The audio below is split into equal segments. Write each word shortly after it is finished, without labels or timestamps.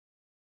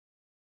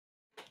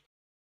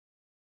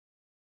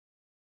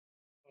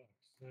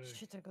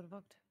Shit, I got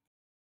bugged.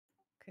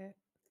 Okay.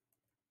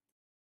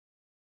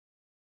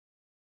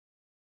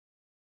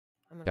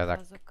 I'm a Kazakh.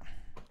 Kazakh.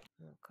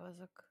 I'm a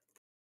Kazakh.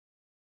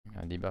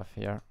 A debuff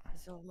here.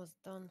 It's almost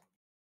done.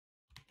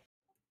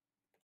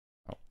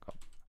 Oh god.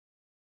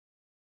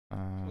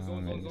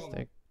 Zone, Made a zone, zone.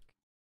 mistake.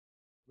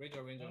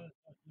 Ranger, ranger.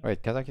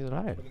 Wait, Kazakh is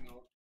alive. Putting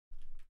out.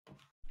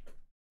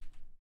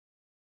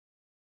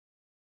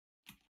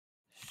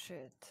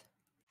 Shit.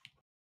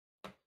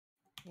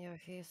 Yeah,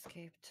 he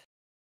escaped.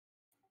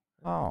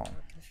 Oh.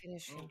 I can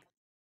finish him.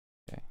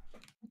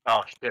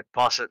 Oh shit,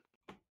 pause it.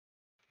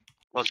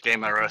 Let's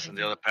game my I can rest on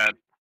get the him. other pad.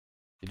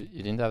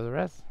 You didn't have the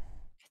res?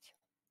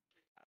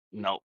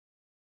 No.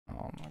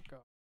 Oh my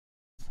god.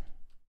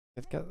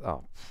 It got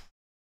oh.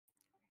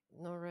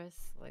 No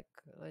rest, like,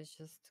 let's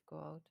just go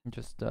out.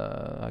 Just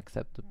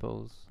accept the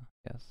pose,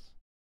 yes.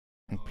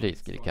 And Oh, please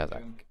let's kill try Kazakh.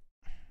 again.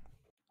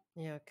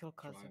 Yeah, kill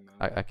Try, Kazakh.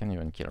 man. I can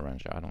even kill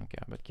Ranger, I don't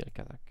care, but kill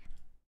Kazakh.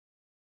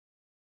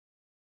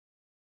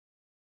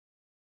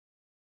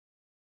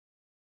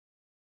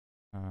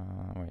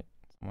 Wait,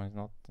 someone is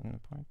not in the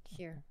point?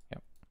 Here.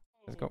 Yep.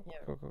 Let's go,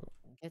 Yeah. go, go.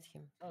 Get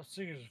him. Oh,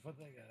 Seekers, what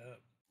they got up?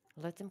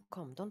 Let him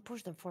come. Don't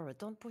push them forward.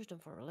 Don't push them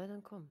forward. Let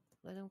them come.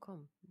 Let them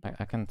come.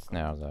 I can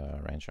snare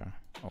the Ranger.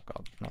 Oh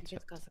god, not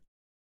yet. Get Kazakh.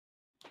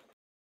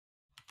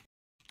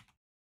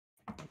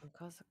 I'm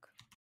Kazakh.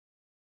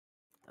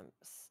 I'm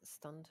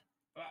stunned.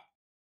 Ah,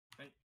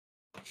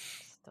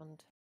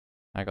 Stunned.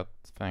 I got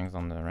fangs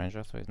on the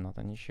Ranger, so it's not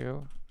an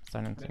issue.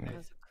 Silencing Nice. the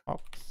Kazakh.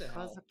 Hawks. the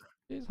hell? Kazakh.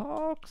 These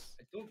Hawks!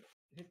 I don't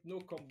hit no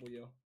combo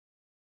here.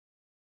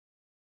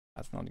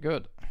 That's not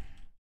good.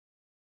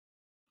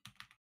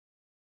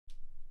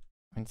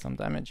 Win some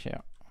damage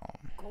here. Oh,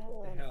 Come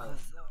on, hell?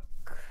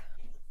 Kazakh.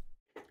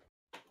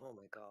 Oh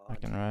my god. I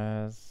can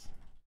res.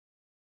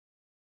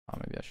 Oh,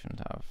 maybe I shouldn't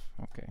have.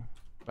 Okay,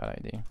 bad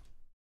idea.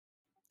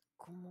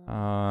 Come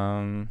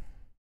on.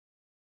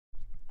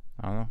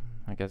 I don't know.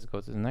 I guess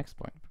go to the next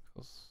point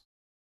because.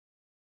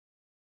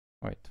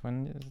 Wait,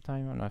 when is the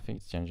timer? No, I think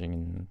it's changing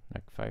in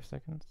like 5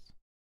 seconds.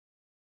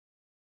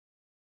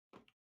 If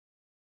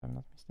I'm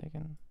not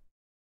mistaken.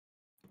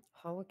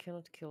 How we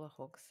cannot kill a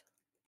hoax?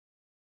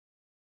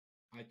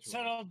 I tried.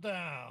 Settle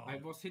down. I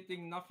was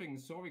hitting nothing.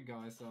 Sorry,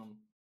 guys.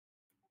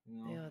 You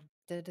know, Yeah,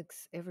 that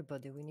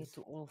everybody. We need It's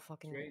to all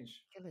fucking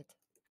strange. kill it.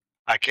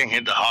 I can't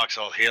hit the Hawks,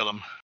 I'll heal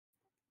them.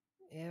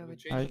 Yeah, We we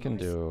change I the can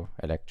noise. do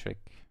electric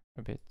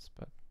a bit,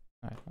 but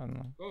I don't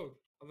know. Go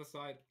other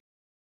side.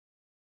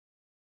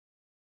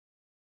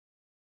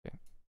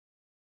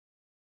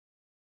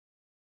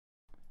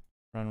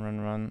 Run, run,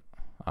 run.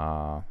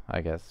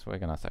 I guess we're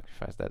gonna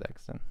sacrifice that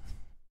X then.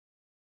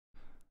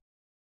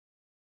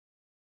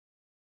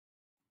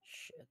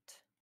 Shit.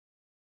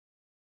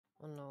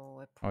 Oh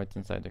no, I Oh, it's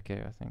inside the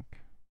cave, I think.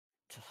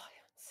 the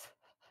lions.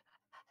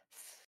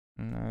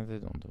 No, they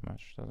don't do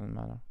much, doesn't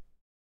matter.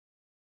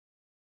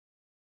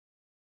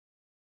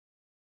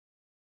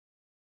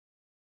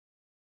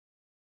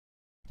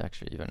 They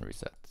actually even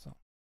reset, so.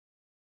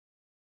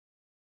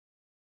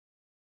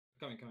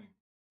 Coming, coming.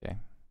 Okay.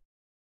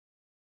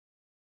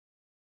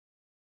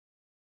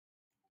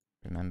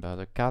 Remember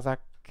the Kazakh.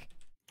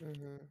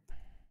 Mm-hmm.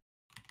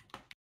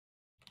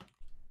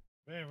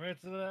 Man, right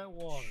to that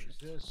water.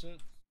 See that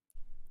shit?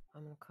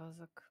 I'm a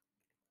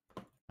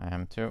Kazakh. I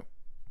am too.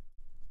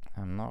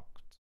 I'm knocked.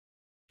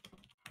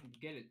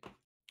 Get it.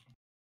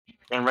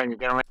 Get in range,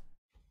 get in range.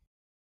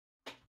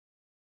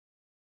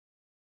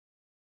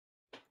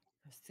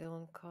 I'm still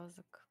in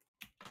Kazakh.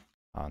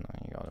 Oh no,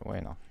 you got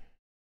away now.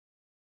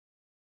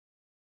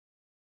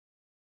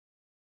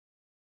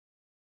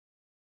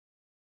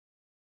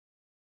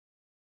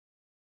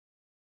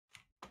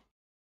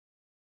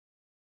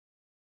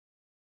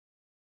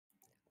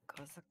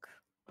 Kazakh.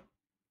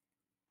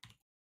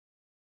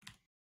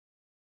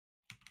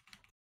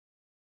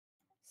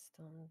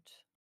 Stunned.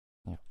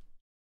 Yeah.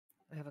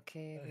 I have a That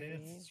cave.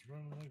 Hansen's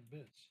running like a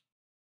bitch.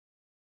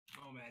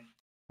 Oh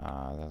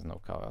man. There's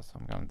no cover, so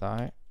I'm gonna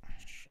die.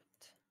 Shit.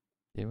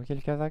 Did we kill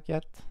Kazakh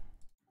yet?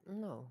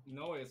 No.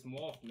 No, it's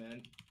morphed,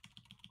 man.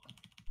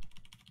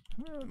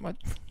 What?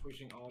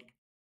 Pushing out.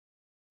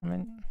 I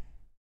mean,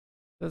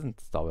 doesn't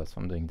stop us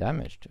from doing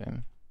damage to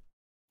him.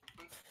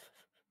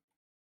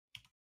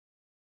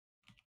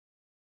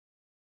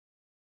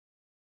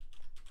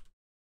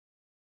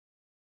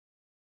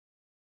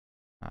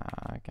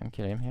 I can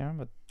kill him here,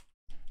 but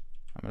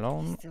I'm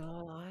alone. Still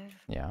alive?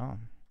 Yeah.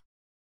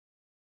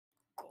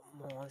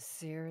 Come on,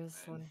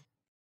 seriously?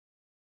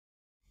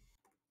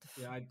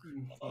 The Yeah, I fuck?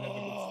 don't have a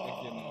good stick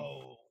here now.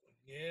 Oh,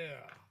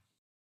 yeah.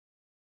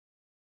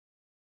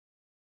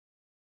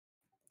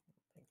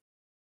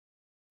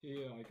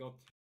 Here, I got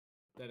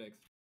that X.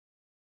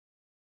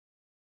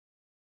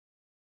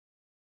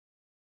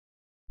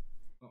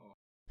 Uh-oh.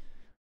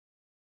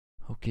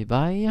 Okay,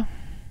 bye.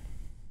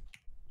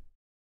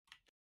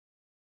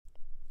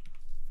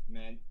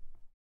 Man.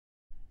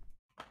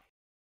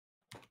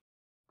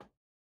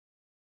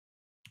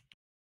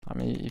 I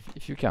mean,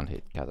 if you can't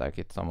hit Kazakh,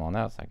 hit someone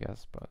else, I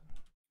guess, but.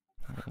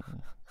 I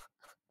mean,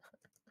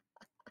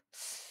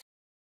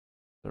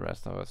 the The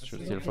rest of us That's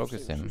should it. still Look at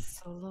focus him. him. He's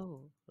so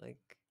low.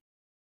 Like,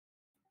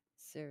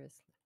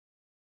 seriously.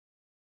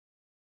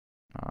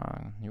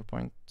 New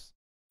point.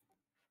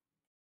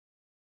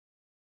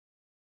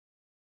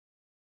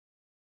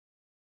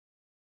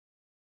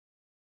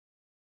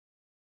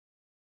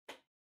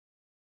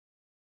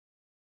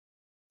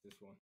 This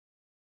one.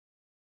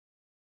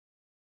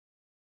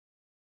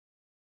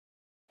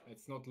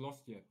 It's not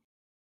lost yet.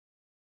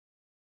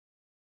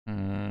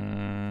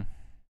 Mm,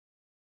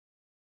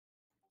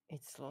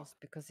 It's lost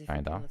because if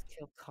Kinda. we cannot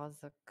kill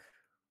Kazakh,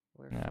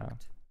 we're Yeah.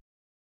 fucked.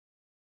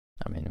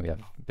 I mean, we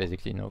have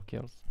basically no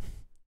kills.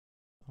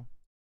 So.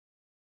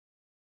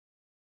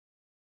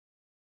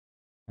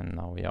 And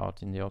now we are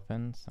out in the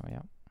open, so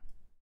yeah.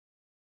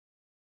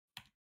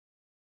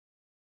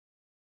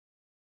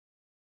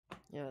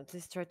 Yeah, at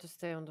least try to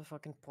stay on the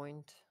fucking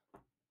point.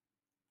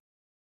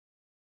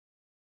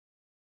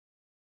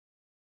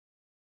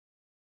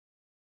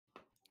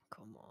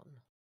 Come on.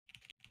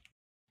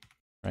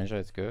 Ranger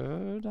is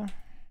good. I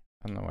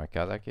don't know where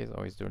Kazakh is.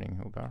 Oh, he's doing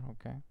Uber.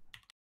 Okay.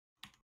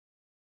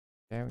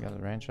 Okay, we got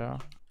a Ranger.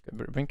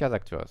 Okay, bring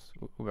Kazakh to us.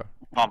 Uber.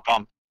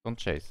 Pump. Don't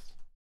chase.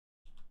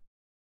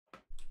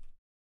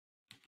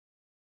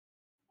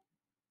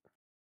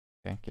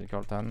 Okay, kill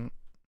Colton.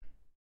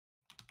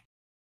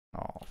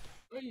 Oh,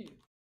 Hey!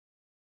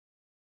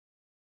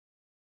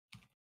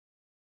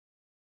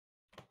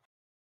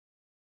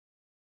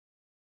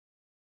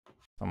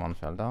 someone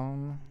fell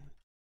down.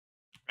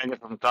 Ranger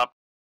from the top.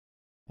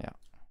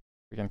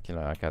 We can kill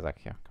Kazakh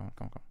here. Come on,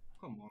 come on, come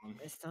Come on.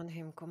 I stun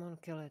him. Come on,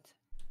 kill it.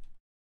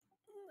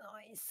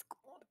 Nice.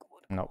 Come on, come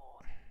on, come Nope.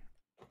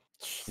 on.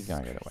 He's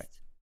gonna Jesus get away. Christ.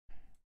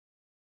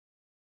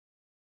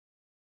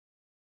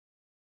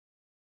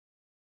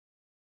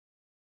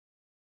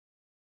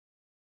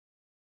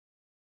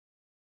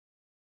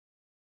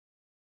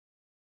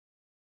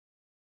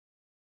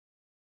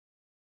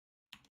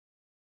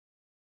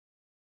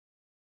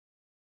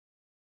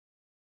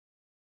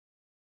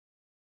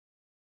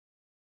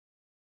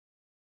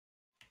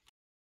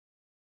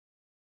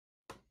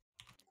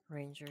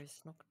 Ranger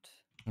is knocked.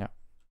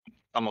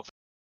 I'm off.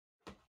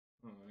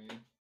 Oh, yeah.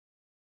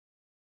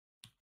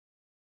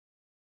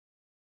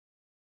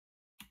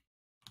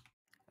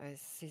 I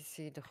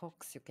see the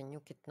Hawks. You can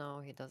nuke it now.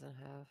 He doesn't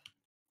have.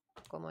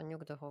 Come on,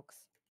 nuke the Hawks.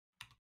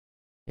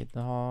 Hit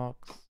the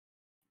Hawks.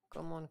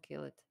 Come on,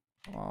 kill it.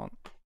 Come on.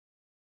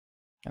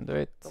 Can do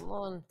it. Come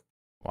on.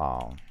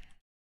 Wow.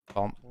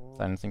 Bomb. Oh,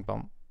 Silencing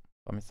bomb.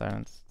 Bomb is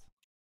silenced.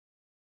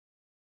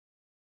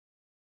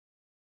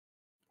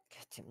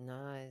 get him.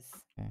 Nice.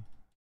 Okay.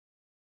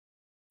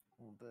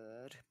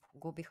 Uber.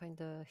 Go behind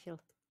the hill.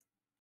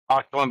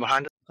 Going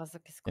behind it.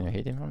 Kazakh is Can you coming.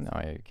 hit him from there? Oh,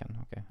 yeah, you can.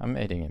 Okay. I'm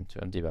aiding him too.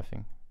 I'm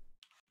debuffing.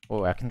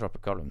 Oh, I can drop a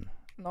column.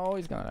 No,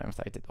 he's gonna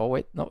sight it. Oh,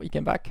 wait. No, he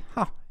came back.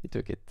 Ha! He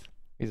took it.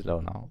 He's low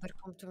now. Uber,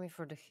 come to me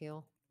for the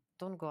hill.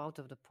 Don't go out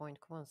of the point.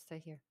 Come on,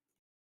 stay here.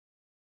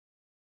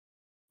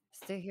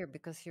 Stay here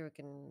because here we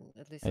can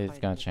at least It's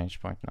hide gonna him. change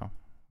point now.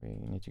 We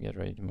need to get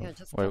ready to move. Yeah,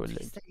 just Wait, cap,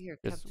 wait, stay here.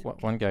 just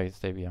Cap, one guy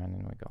stay behind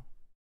and we go.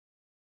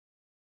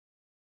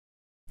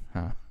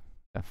 Huh.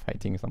 They're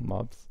fighting some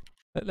mobs.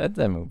 Let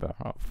them Uber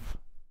off.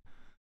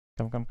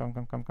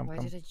 Come. Why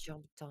did it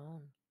jump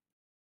down?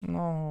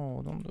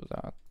 No, don't do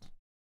that.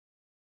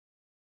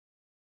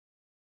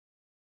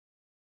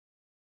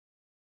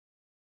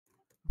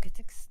 I'm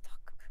getting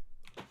stuck.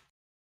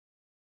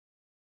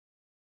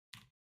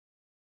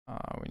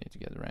 We need to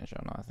get the ranger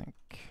now, I think.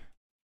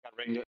 Got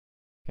Ranger.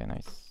 Okay,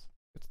 nice.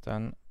 It's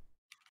done.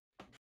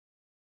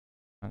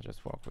 I'll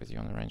just walk with you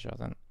on the ranger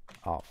then.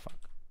 Oh,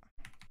 fuck.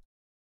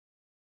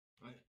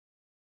 Right.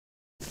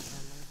 I'm on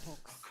Oh,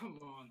 Hawks. come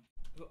on.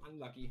 You're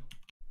unlucky.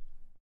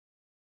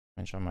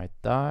 Ranger might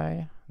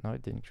die. No,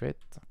 it didn't crit.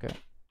 Okay.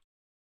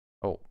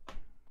 Oh,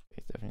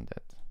 he's definitely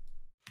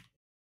dead.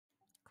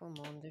 Come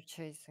on, they're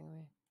chasing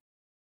me.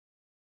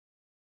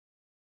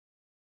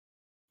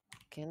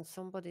 Can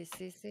somebody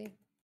CC?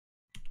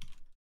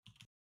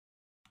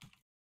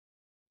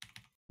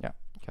 Yeah,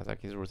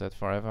 Kazakh is rooted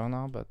forever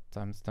now, but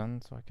I'm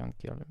stunned, so I can't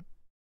kill him.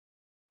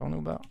 Come on,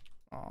 Uber.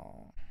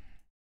 Oh.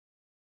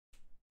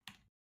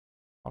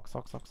 Ox.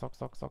 Oh,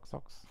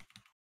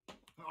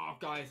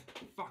 guys.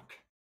 Fuck.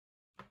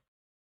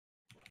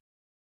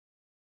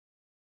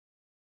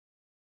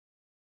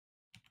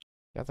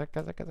 Kazakh.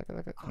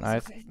 Kazakh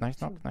Nice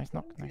is knock. him. Nice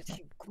knock. Get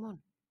him. Come on.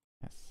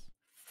 Yes.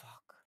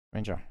 Fuck.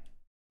 Ranger.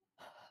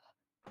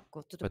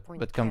 Go to the point.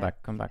 But come cap,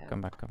 back. Come back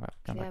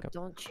Cap, up.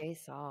 don't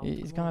chase out.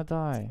 He's Come gonna on.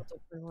 die. It's not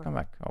open world. Come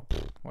back. Oh,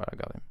 well, I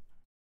got him.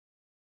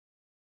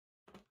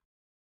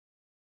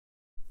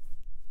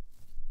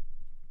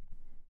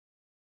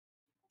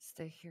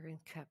 Stay here in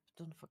cap.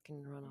 Don't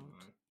fucking run out.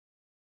 Alright.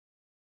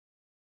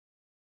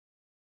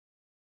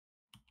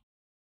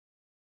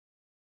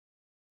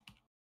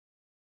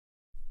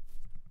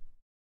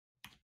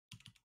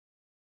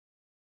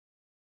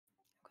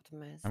 Got a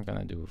mess. I'm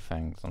gonna do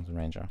fangs on the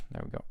ranger.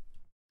 There we go.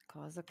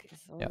 Kazakh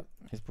is on. Yeah,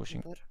 he's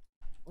pushing. Uber.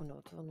 Oh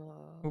no, no.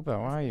 Uber,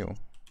 where are you?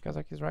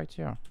 Kazakh is right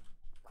here.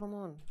 Come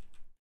on.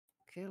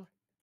 Kill.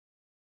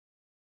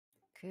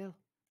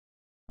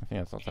 I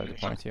think that's outside the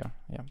point here.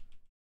 Yeah.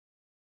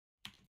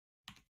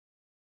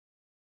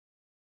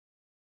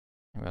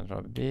 I'm gonna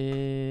drop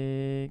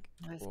big.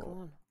 Nice, Oh. come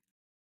on.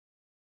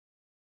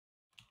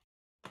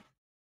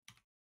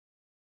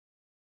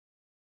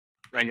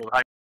 Ranger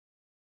behind.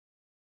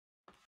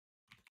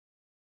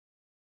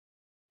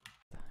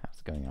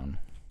 What's going on?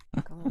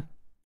 Come on.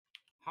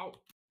 How?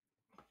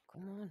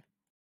 Come on.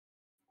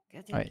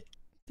 Get in. Wait.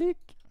 Tick.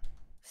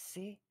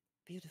 See?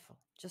 Beautiful.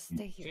 Just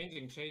stay here.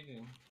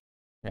 Changing.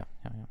 Yeah.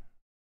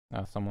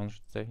 Someone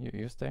should stay.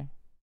 You stay.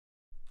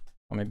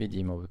 Or maybe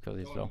Demo because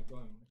he's low.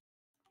 Going.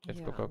 Let's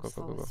Yeah, go. I'm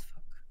slow as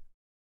fuck.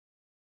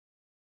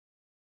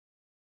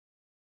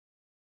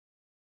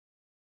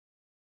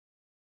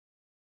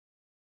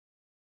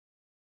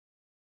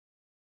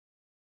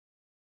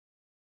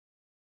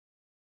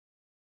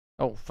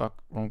 Oh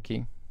fuck, wrong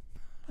key.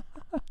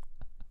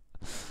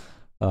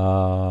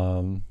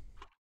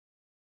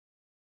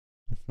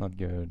 It's not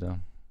good.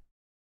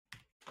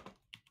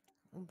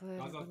 I'm barely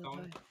Guys are gonna down.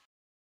 die.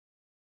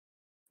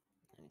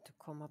 I need to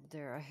come up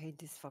there. I hate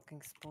this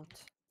fucking spot.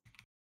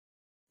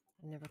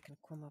 I never can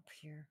come up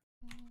here.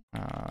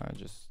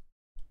 Just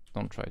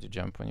don't try to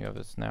jump when you have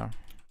a snare.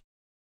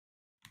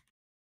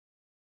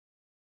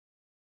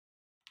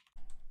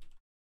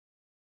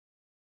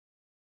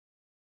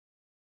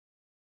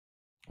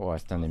 Oh, I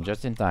stunned him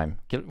just in time.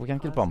 We can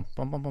kill Bomb.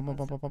 Bomb.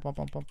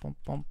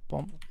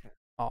 Okay.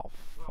 Oh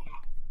fuck.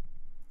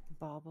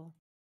 Bobble.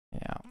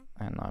 Yeah,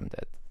 and I'm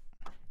dead.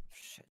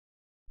 Shit.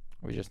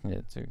 We just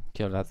needed to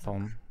kill that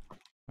Bomb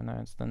when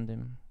I stunned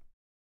him.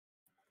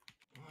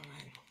 Oh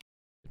man.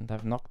 Couldn't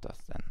have knocked us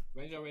then.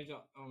 Ranger.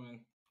 Oh man.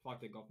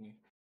 Fuck, they got me.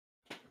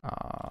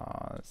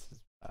 This is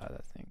bad,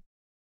 I think.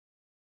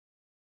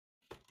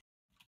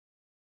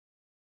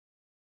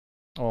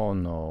 Oh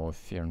no,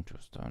 Fear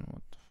to stun.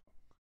 What the fuck?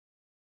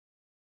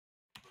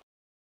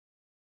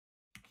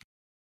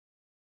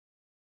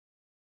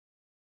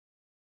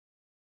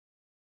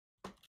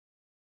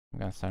 I'm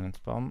gonna silence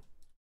Bomb.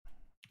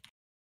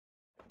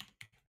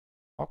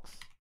 Fox.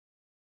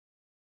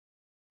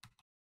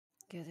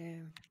 Get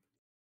him.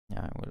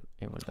 Yeah,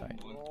 it will die.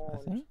 I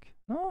think.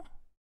 No?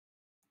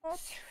 What?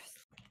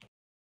 Seriously.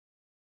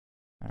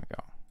 There we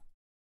go.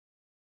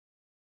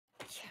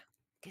 Yeah.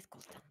 Get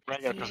golden.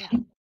 Ranger. Yeah.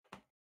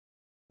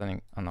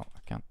 Stunning. Oh no, I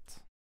can't.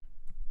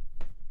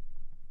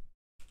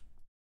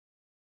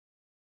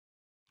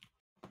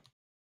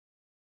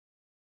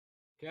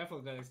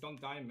 Careful, guys.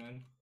 Don't die,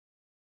 man.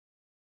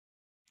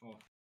 Oh,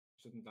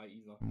 shouldn't die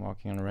either. I'm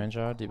walking on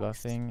Ranger,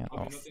 debuffing. Are we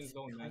Oh, not in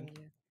zone, man? Behind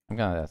you. I'm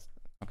gonna test.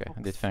 Okay,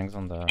 I did Hawks. fangs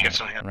on the Yes,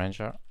 I am.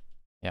 Ranger.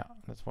 Yeah,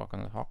 let's walk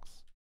on the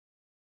Hawks.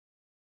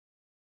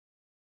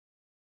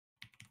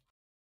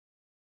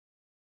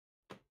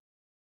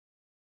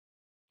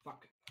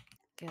 Fuck.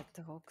 Get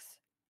the hooks.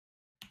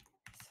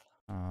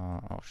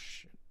 Oh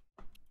shit.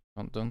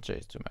 Don't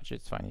chase too much.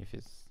 It's fine if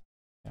it's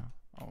yeah.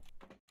 Oh,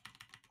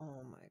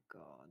 Oh my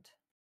god.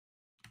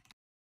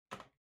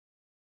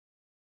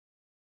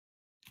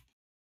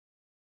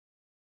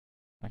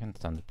 I can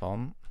stun the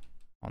Palm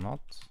or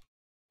not.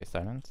 Okay,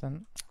 silence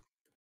then.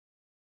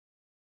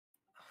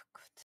 Oh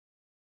good.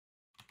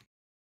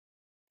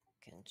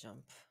 Can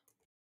jump.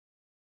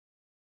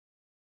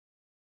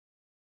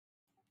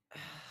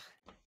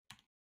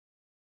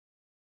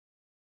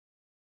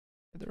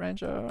 The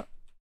Ranger.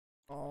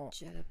 Oh,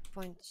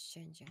 Point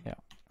changing. Yeah.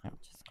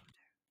 Just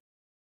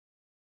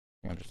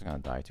go I'm just gonna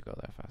die to go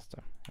there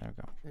faster. There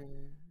we go.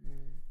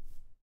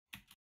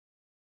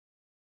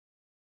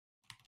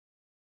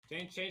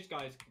 there. Change,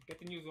 guys. Get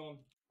the new zone.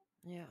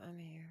 Yeah, I'm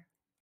here.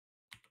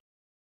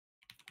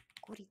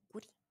 Goody.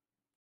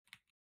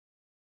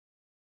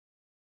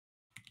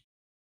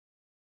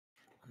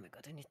 Oh my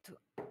god, I need to.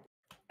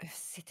 I'm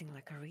sitting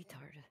like a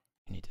retard.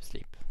 You need to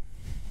sleep.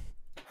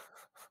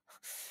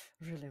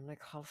 Really, I'm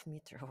like half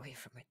meter away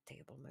from my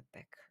table. My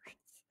back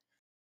hurts.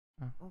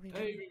 Oh. Oh, we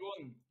Hey, won. we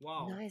won.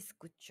 Wow. Nice,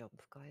 good job,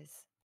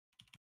 guys.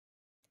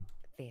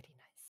 Very